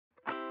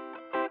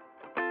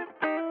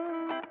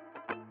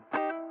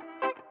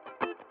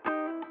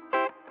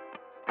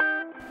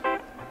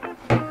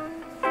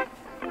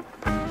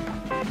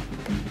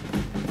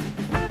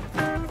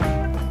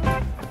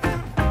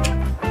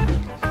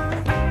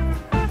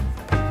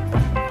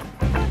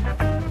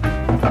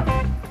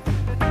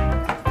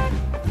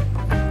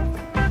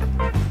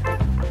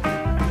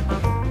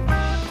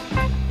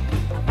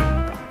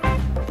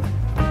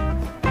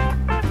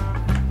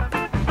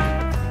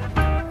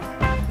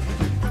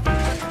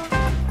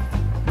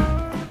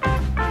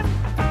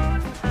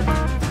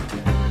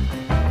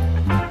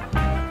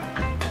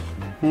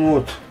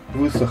Вот,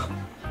 высох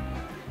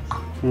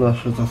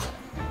наш этот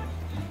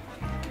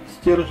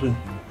стержень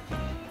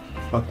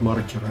от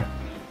маркера.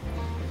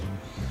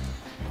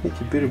 И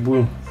теперь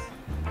будем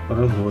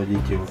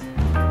разводить его.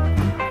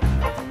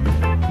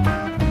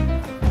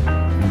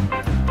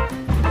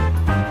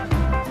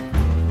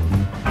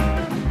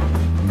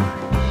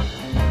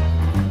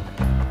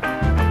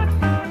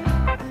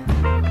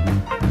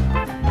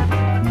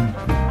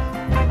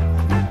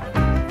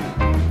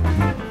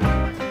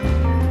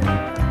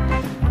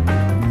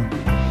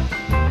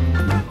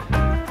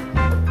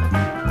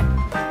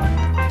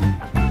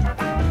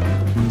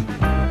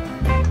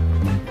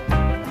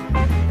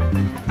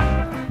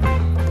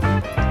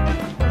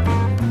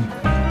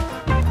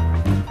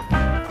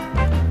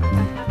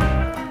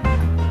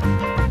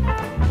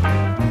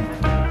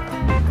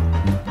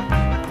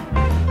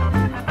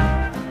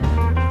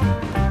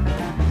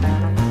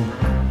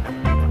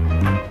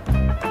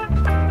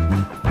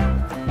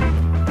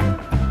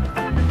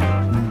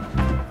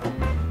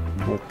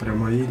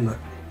 Прямо видно,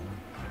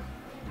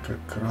 как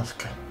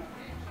краска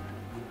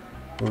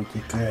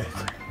вытекает.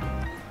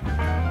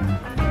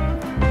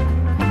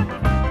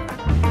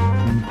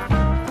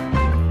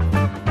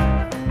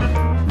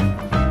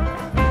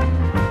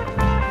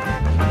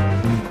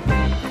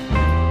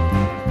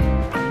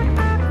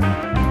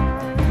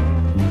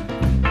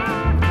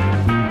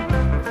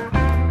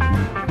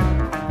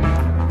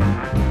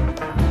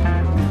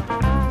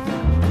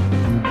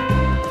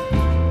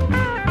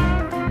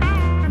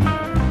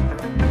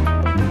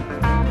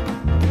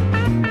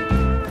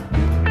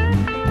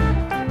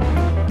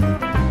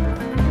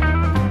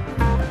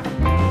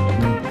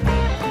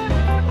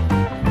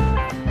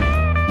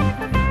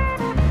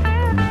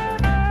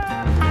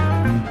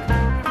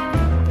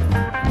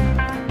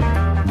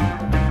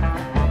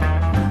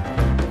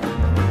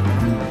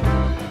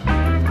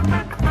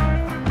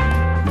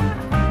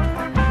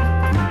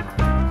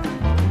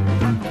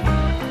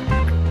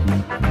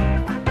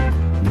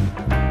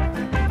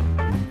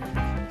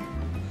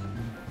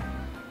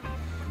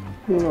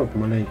 Ну вот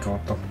маленько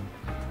вот там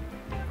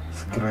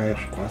с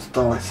краешку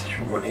осталось,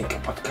 еще маленько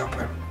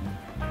подкапаем.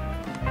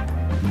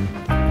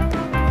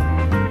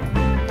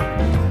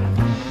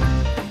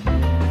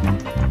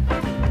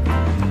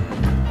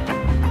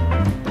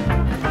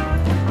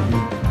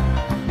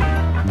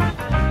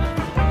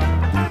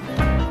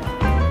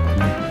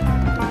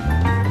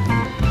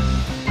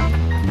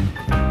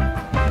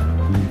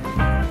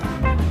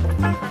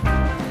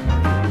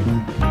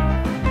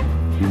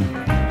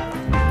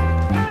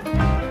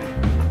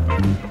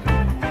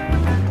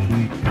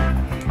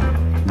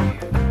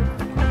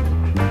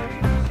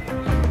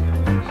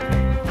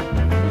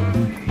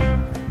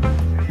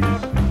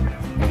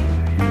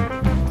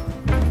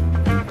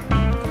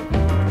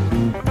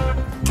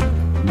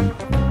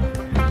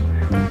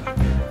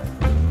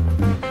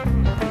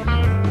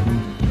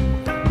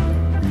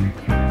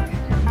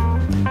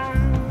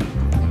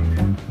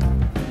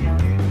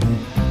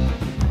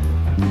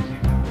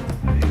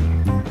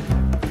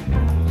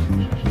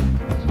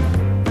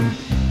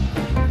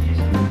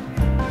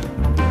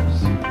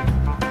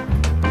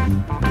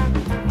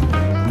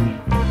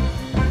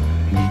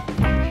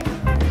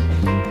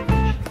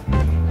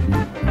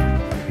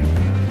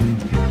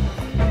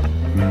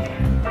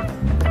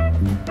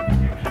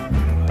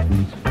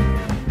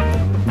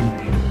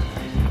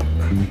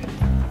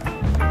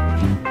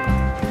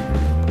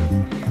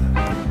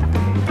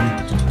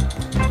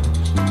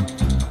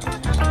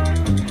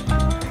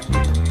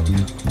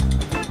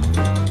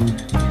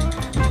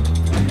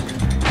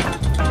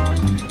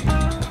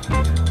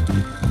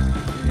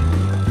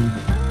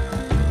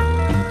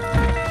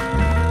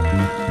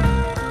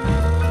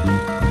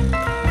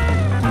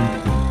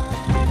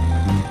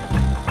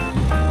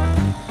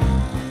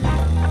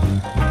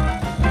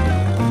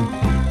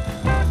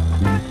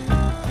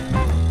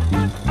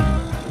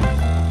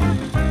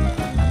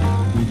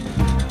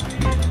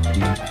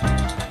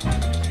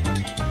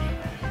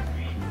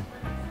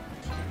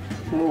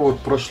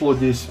 Прошло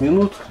 10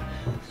 минут,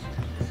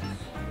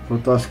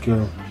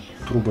 вытаскиваем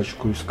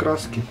трубочку из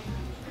краски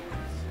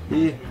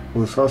и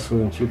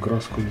высасываем всю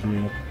краску из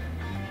нее.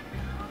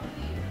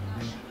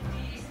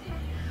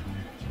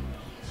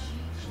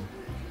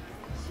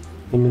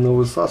 Именно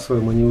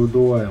высасываем, а не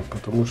выдуваем,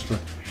 потому что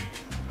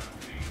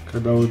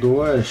когда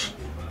выдуваешь,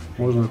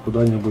 можно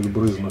куда-нибудь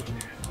брызнуть.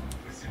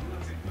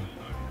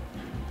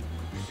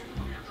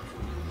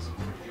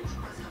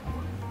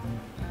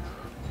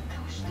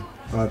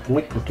 А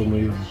отмыть потом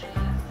ее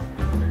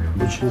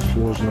очень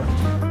сложно.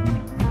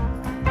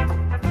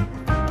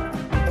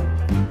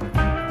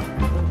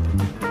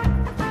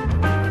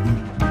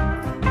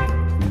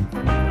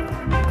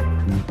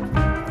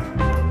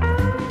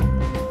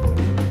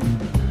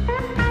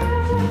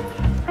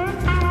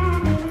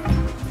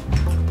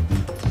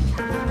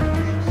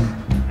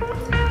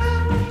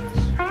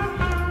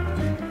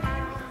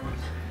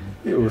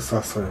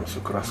 высасываем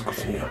всю краску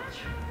с нее.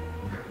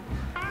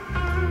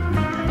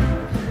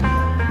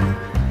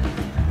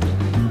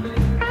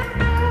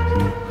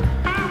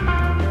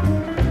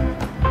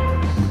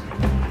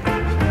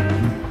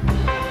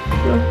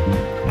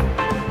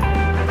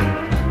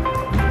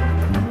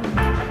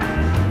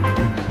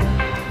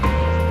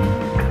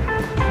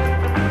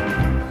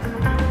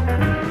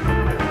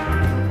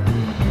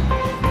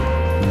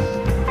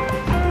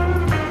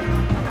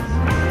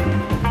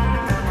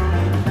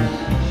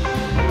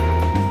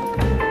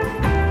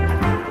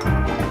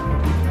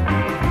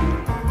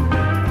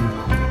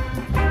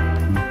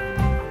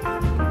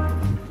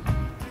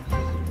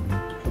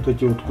 Вот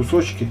эти вот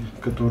кусочки,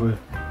 которые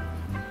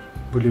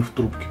были в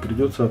трубке,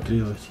 придется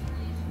отрезать.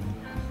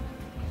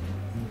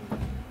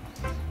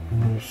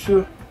 Ну и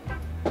все.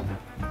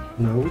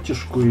 На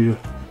вытяжку ее.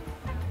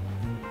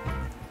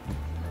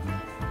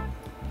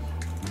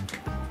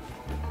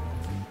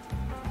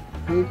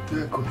 Вот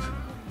так вот.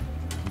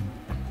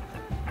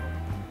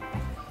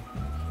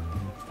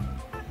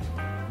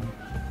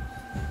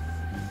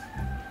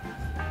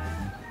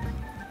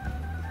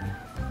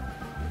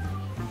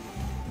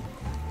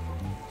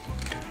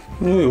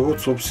 Ну и вот,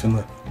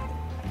 собственно,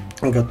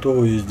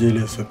 готовые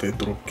изделия с этой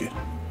трубки.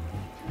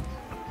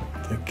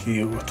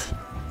 Такие вот.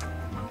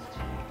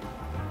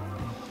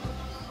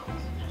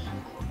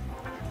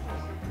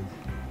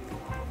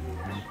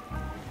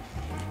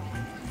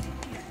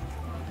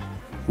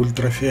 В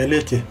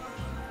ультрафиолете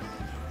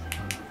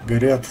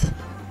горят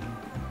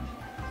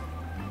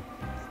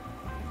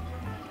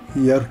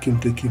ярким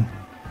таким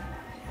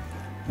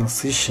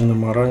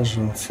насыщенным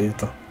оранжевым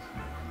цветом.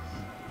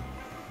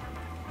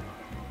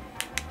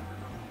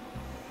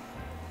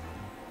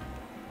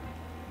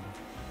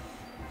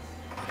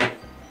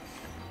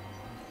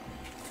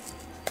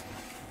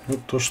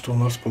 Вот то, что у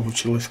нас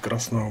получилось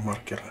красного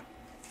маркера.